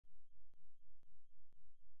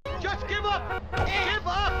Just give up! Give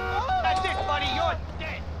up! That's it, buddy. You're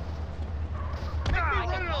dead. Make me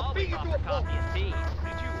run and I'll beat you to a pulp. Did you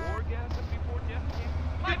orgasm before death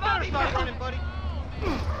came? You better start running, buddy.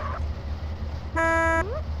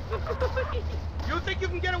 You think you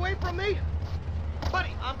can get away from me?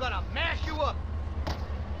 Buddy, I'm gonna mash you up.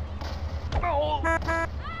 Oh.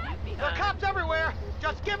 There are cops everywhere.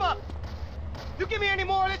 Just give up. You give me any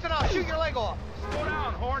more of this and I'll shoot your leg off. Slow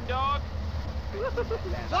down, horn dog.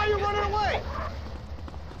 Why are you running away?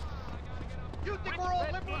 You think we're all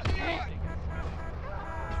liberals here?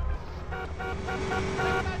 That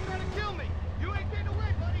guy's trying to kill me. You ain't getting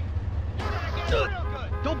away, buddy. You gotta get it real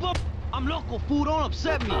good. Don't blow. I'm local, fool. Don't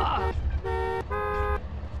upset me.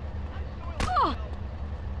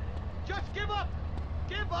 Just give up.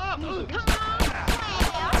 Give up. Come on.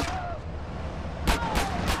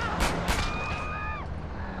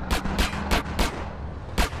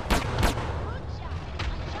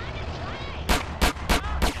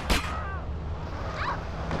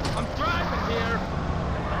 I'm driving here.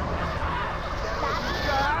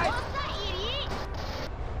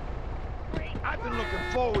 I've been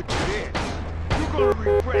looking forward to this. You're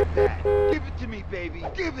gonna regret that. Give it to me, baby.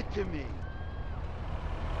 Give it to me.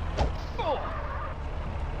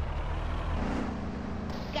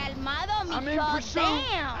 Calmado, I'm in mijo. pursuit.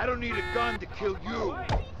 Damn. I don't need a gun to kill you.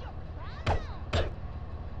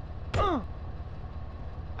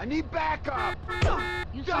 I need backup.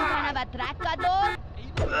 You some kind of atracador?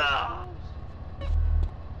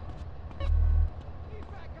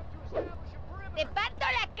 Te parto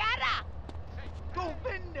la cara.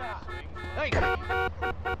 Govinda! Hey.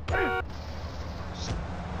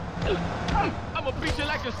 I'm gonna beat you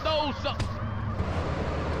like you stole something.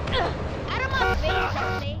 Out of my face,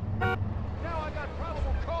 Jose. Now I got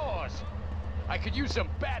probable cause. I could use some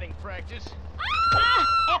batting practice.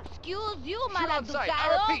 Excuse you, Shoot on sight. I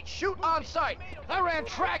maleducado. repeat, shoot on sight. I ran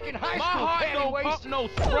track in high My school. heart panty don't waist. pump no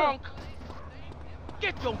sprunk.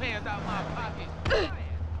 Get your hands out my pocket.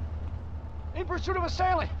 In pursuit of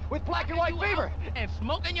assailant with black and white fever. And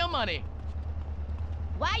smoking your money.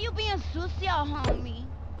 Why you being sucio, homie?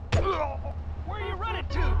 Where are you running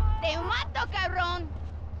to? Te mato, cabrón.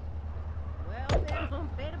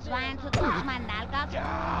 Trying to touch my nalgas?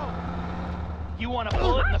 You want a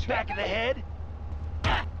bullet in the back of the head?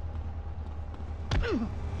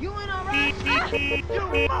 You ain't alright?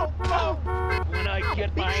 When I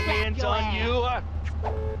get my Slap hands your on ass. you,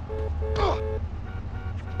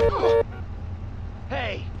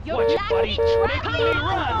 Hey, You're watch it, bloody buddy. trash. Making me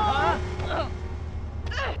run, huh?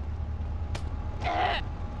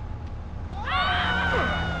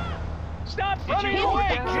 Stop running you away,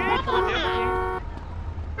 hear kid!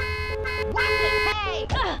 Watch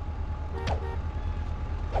it, hey!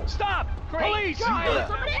 Stop! Police! That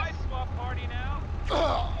white swap party now.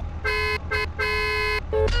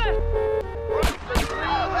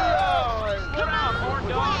 Slow down, horn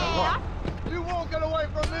dog. You won't get away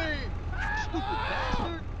from me. Stupid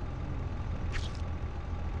bastard.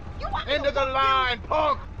 End of the line,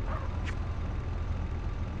 punk.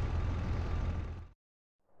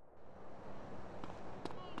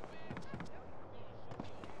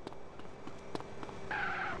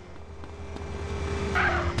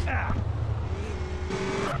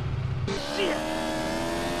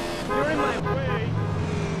 You're in my way.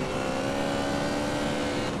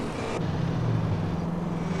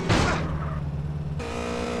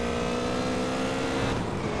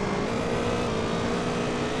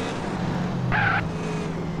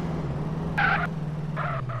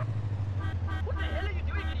 What the hell are you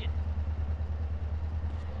doing, idiot?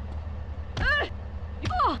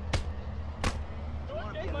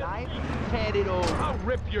 Hand it over. I'll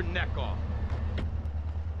rip your neck off.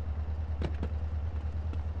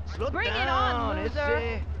 Bring it on,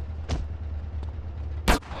 loser.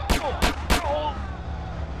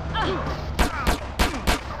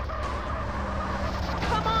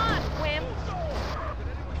 Come on, wimp.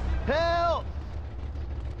 Help!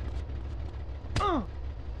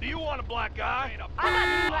 Do you want a black eye? I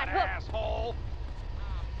got you, black hook. Asshole!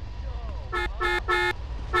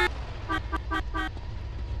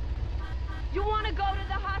 You want to go to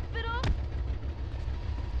the